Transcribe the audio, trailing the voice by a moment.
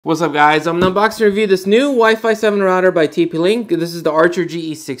What's up guys, I'm going to unbox and review this new Wi-Fi 7 router by TP-Link. This is the Archer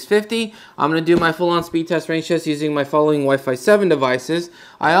GE650. I'm going to do my full-on speed test range test using my following Wi-Fi 7 devices.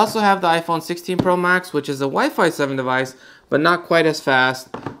 I also have the iPhone 16 Pro Max, which is a Wi-Fi 7 device, but not quite as fast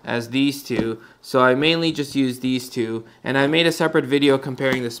as these two. So I mainly just use these two, and I made a separate video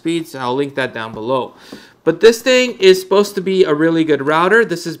comparing the speeds. I'll link that down below. But this thing is supposed to be a really good router.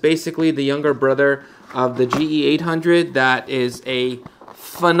 This is basically the younger brother of the GE800 that is a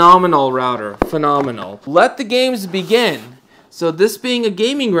phenomenal router. Phenomenal. Let the games begin. So this being a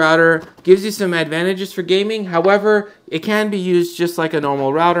gaming router gives you some advantages for gaming. However, it can be used just like a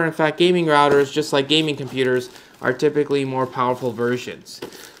normal router. In fact, gaming routers, just like gaming computers, are typically more powerful versions.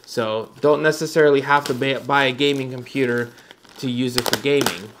 So don't necessarily have to buy a gaming computer to use it for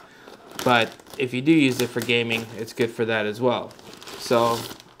gaming. But if you do use it for gaming, it's good for that as well. So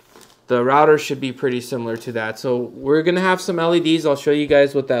the router should be pretty similar to that. So we're going to have some LEDs. I'll show you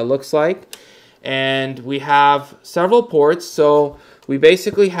guys what that looks like. And we have several ports. So we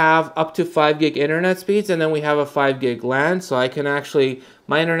basically have up to 5 gig internet speeds, and then we have a 5 gig LAN. So I can actually,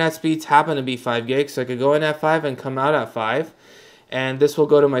 my internet speeds happen to be 5 gigs. So I could go in at 5 and come out at 5. And this will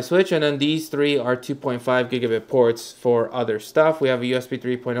go to my switch. And then these three are 2.5 gigabit ports for other stuff. We have a USB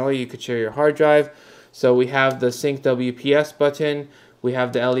 3.0. You could share your hard drive. So we have the sync WPS button. We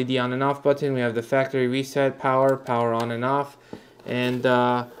have the LED on and off button. We have the factory reset, power on and off. And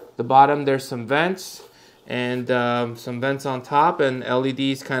the bottom, there's some vents and some vents on top and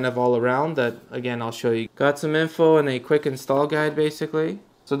LEDs kind of all around that, again, I'll show you. Got some info and a quick install guide, basically.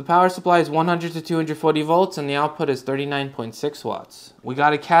 So the power supply is 100 to 240 volts and the output is 39.6 watts. We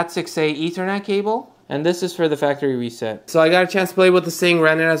got a Cat 6A Ethernet cable. And this is for the factory reset. So I got a chance to play with this thing,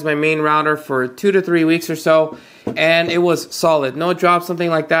 ran it as my main router for 2 to 3 weeks or so, and it was solid. No drops, something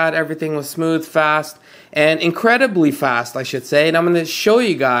like that. Everything was smooth, fast, and incredibly fast, I should say. And I'm going to show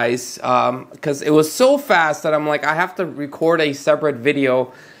you guys, because it was so fast that I'm like, I have to record a separate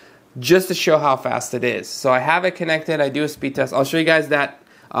video just to show how fast it is. So I have it connected. I do a speed test. I'll show you guys that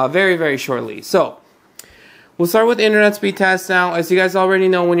very, very shortly. So we'll start with internet speed test now. As you guys already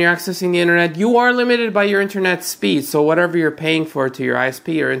know, when you're accessing the internet, you are limited by your internet speed. So whatever you're paying for to your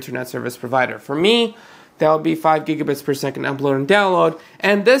ISP or internet service provider. For me, that would be 5 gigabits per second upload and download.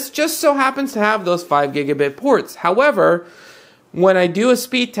 And this just so happens to have those 5 gigabit ports. However, when I do a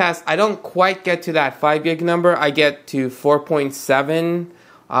speed test, I don't quite get to that 5 gig number. I get to 4.7,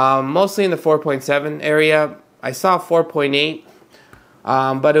 mostly in the 4.7 area. I saw 4.8.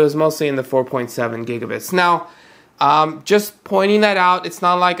 But it was mostly in the 4.7 gigabits. Now, just pointing that out, it's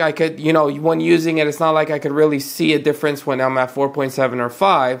not like I could, when using it, it's not like I could really see a difference when I'm at 4.7 or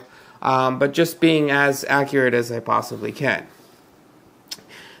 5, but just being as accurate as I possibly can.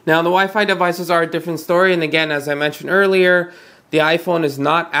 Now, the Wi-Fi devices are a different story, and again, as I mentioned earlier, the iPhone is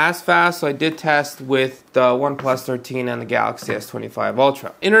not as fast, so I did test with the OnePlus 13 and the Galaxy S25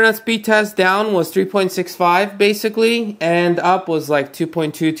 Ultra. Internet speed test down was 3.65 basically, and up was like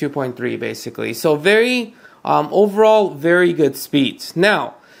 2.2, 2.3 basically. So very, overall, very good speeds.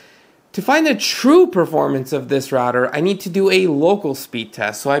 Now, to find the true performance of this router, I need to do a local speed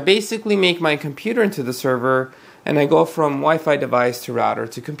test. So I basically make my computer into the server, and I go from Wi-Fi device to router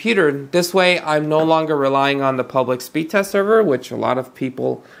to computer. This way, I'm no longer relying on the public speed test server, which a lot of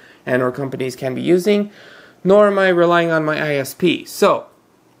people and or companies can be using, nor am I relying on my ISP. So,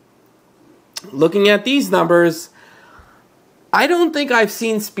 looking at these numbers, I don't think I've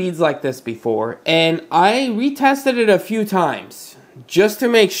seen speeds like this before, and I retested it a few times just to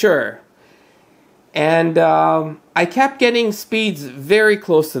make sure. And I kept getting speeds very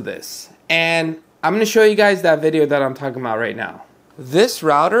close to this. And I'm going to show you guys that video that I'm talking about right now. This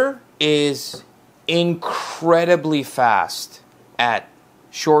router is incredibly fast at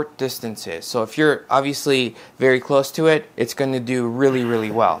short distances. So if you're obviously very close to it, it's going to do really, really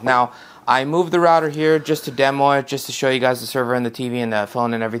well. Now, I moved the router here just to demo it, just to show you guys the server and the TV and the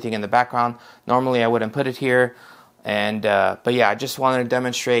phone and everything in the background. Normally, I wouldn't put it here. And but yeah, I just wanted to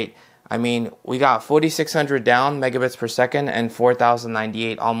demonstrate. I mean, we got 4,600 down megabits per second and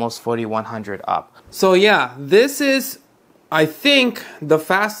 4,098, almost 4,100 up. So yeah, this is, I think, the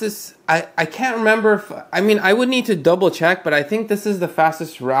fastest. I can't remember if, I mean, I would need to double check, but I think this is the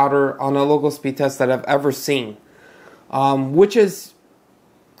fastest router on a local speed test that I've ever seen, which is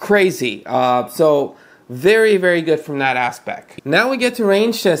crazy. So very, very good from that aspect. Now we get to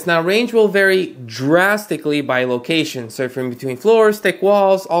range test. Now range will vary drastically by location. So if you're in between floors, thick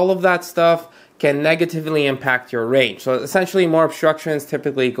walls, all of that stuff can negatively impact your range. So essentially more obstructions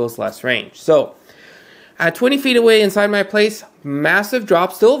typically equals less range. So at 20 feet away inside my place, massive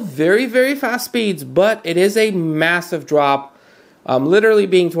drop, still very, very fast speeds, but it is a massive drop literally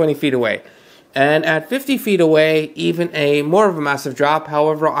being 20 feet away. And at 50 feet away, even a more of a massive drop.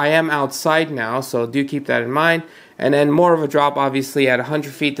 However, I am outside now, so do keep that in mind. And then more of a drop, obviously, at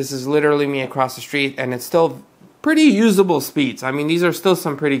 100 feet. This is literally me across the street, and it's still pretty usable speeds. I mean, these are still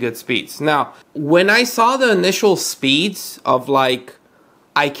some pretty good speeds. Now, when I saw the initial speeds of like,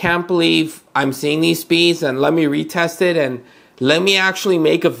 I can't believe I'm seeing these speeds, and let me retest it, and let me actually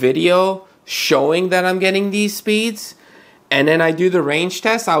make a video showing that I'm getting these speeds. And then I do the range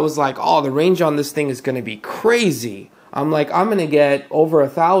test. I was like, oh, the range on this thing is going to be crazy. I'm like, I'm going to get over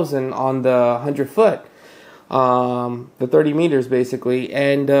 1,000 on the 100 foot. The 30 meters basically.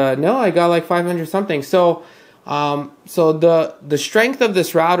 And no, I got like 500 something. So the strength of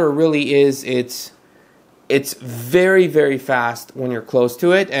this router really is it's very, very fast when you're close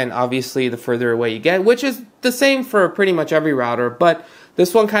to it. And obviously the further away you get, which is the same for pretty much every router. But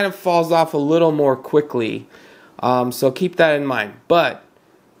this one kind of falls off a little more quickly. So keep that in mind. But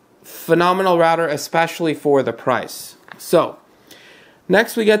phenomenal router, especially for the price. So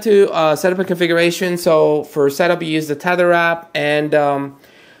next we get to setup and configuration. So for setup, you use the Tether app, and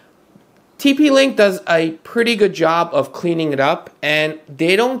TP-Link does a pretty good job of cleaning it up, and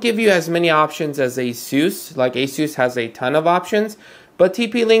they don't give you as many options as ASUS. Like ASUS has a ton of options, but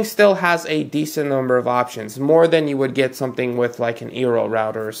TP-Link still has a decent number of options, more than you would get something with like an Eero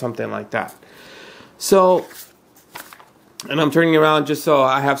router or something like that. So, and I'm turning around just so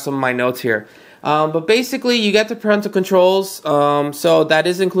I have some of my notes here. But basically, you get the parental controls, so that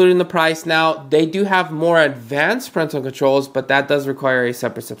is included in the price. Now, they do have more advanced parental controls, but that does require a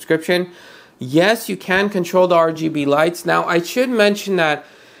separate subscription. Yes, you can control the RGB lights. Now, I should mention that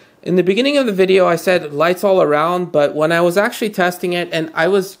in the beginning of the video, I said lights all around, but when I was actually testing it, and I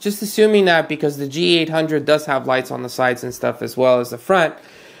was just assuming that because the GE800 does have lights on the sides and stuff as well as the front,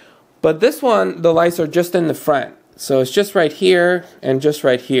 but this one, the lights are just in the front. So it's just right here and just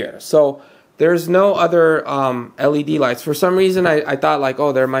right here. So there's no other LED lights. For some reason, I thought like,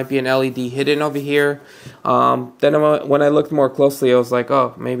 oh, there might be an LED hidden over here. Then when I looked more closely, I was like,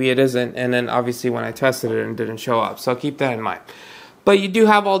 oh, maybe it isn't. And then obviously when I tested it, it didn't show up. So keep that in mind. But you do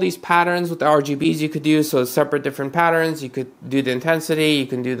have all these patterns with the RGBs you could do. So separate different patterns. You could do the intensity. You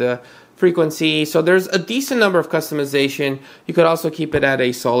can do the frequency. So there's a decent number of customization. You could also keep it at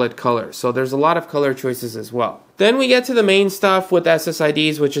a solid color. So there's a lot of color choices as well. Then we get to the main stuff with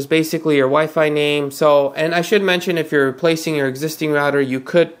SSIDs, which is basically your Wi-Fi name. So, and I should mention, if you're replacing your existing router, you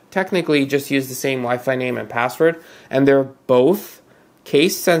could technically just use the same Wi-Fi name and password, and they're both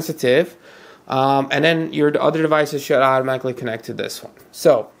case sensitive. And then your other devices should automatically connect to this one.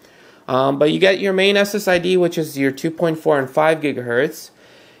 So, but you get your main SSID, which is your 2.4 and 5 gigahertz.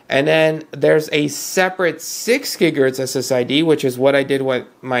 And then there's a separate 6 gigahertz SSID, which is what I did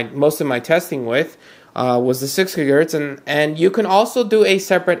most of my testing with, was the 6 gigahertz. And you can also do a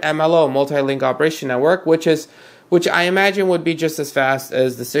separate MLO, multi-link operation network, which I imagine would be just as fast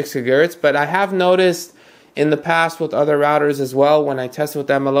as the 6 gigahertz. But I have noticed in the past with other routers as well, when I tested with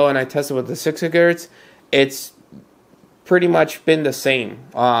MLO and I tested with the 6 gigahertz, it's pretty much been the same.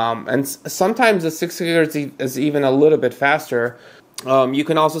 And sometimes the 6 gigahertz is even a little bit faster. You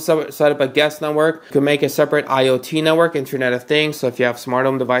can also set up a guest network. You can make a separate IoT network, Internet of Things. So if you have smart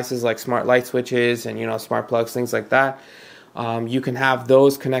home devices like smart light switches and smart plugs, things like that, you can have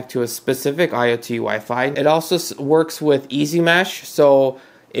those connect to a specific IoT Wi-Fi. It also works with Easy Mesh. So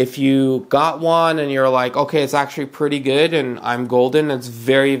if you got one and you're like, okay, it's actually pretty good and I'm golden, it's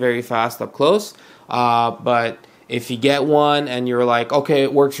very, very fast up close. But if you get one and you're like, okay,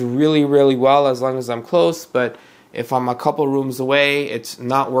 it works really, really well as long as I'm close, but if I'm a couple rooms away, it's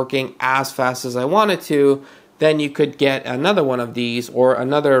not working as fast as I want it to, then you could get another one of these or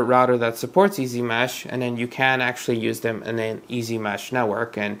another router that supports Easy Mesh, and then you can actually use them in an Easy Mesh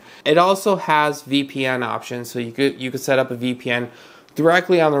network. And it also has VPN options, so you could set up a VPN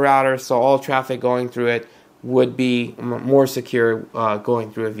directly on the router, so all traffic going through it would be more secure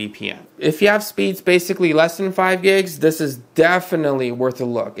going through a VPN. If you have speeds basically less than 5 gigs, this is definitely worth a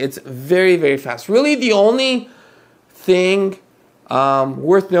look. It's very, very fast. Really, the only thing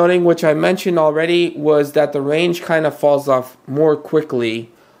worth noting, which I mentioned already, was that the range kind of falls off more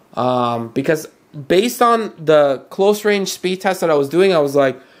quickly because based on the close range speed test that I was doing, I was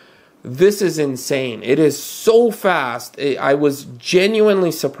like, this is insane. It is so fast. I was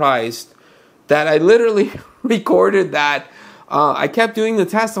genuinely surprised that I literally recorded that. I kept doing the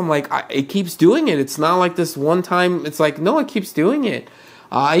test. I'm like, it keeps doing it. It's not like this one time. It's like, no, it keeps doing it.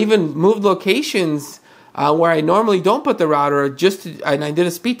 I even moved locations where I normally don't put the router, and I did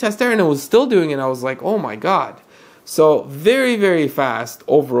a speed test there and it was still doing it. I was like, oh my god. So very, very fast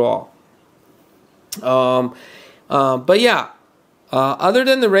overall. But yeah, Other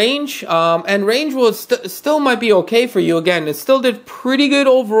than the range, and range will still might be okay for you. Again, it still did pretty good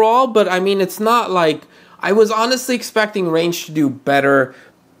overall, but I mean, it's not like, I was honestly expecting range to do better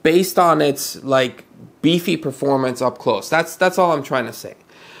based on its like beefy performance up close. That's all I'm trying to say.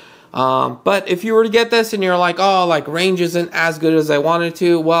 But if you were to get this and you're like, oh, like range isn't as good as I wanted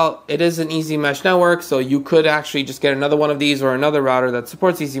to, well, it is an easy mesh network, so you could actually just get another one of these or another router that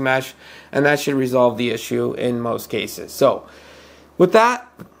supports easy mesh, and that should resolve the issue in most cases. So with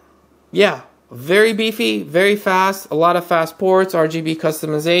that, yeah, very beefy, very fast, a lot of fast ports, RGB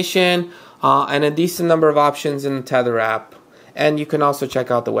customization, and a decent number of options in the Tether app. And you can also check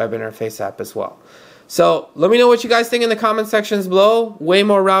out the web interface app as well. So let me know what you guys think in the comment sections below. Way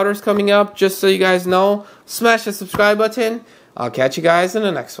more routers coming up, just so you guys know. Smash the subscribe button. I'll catch you guys in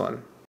the next one.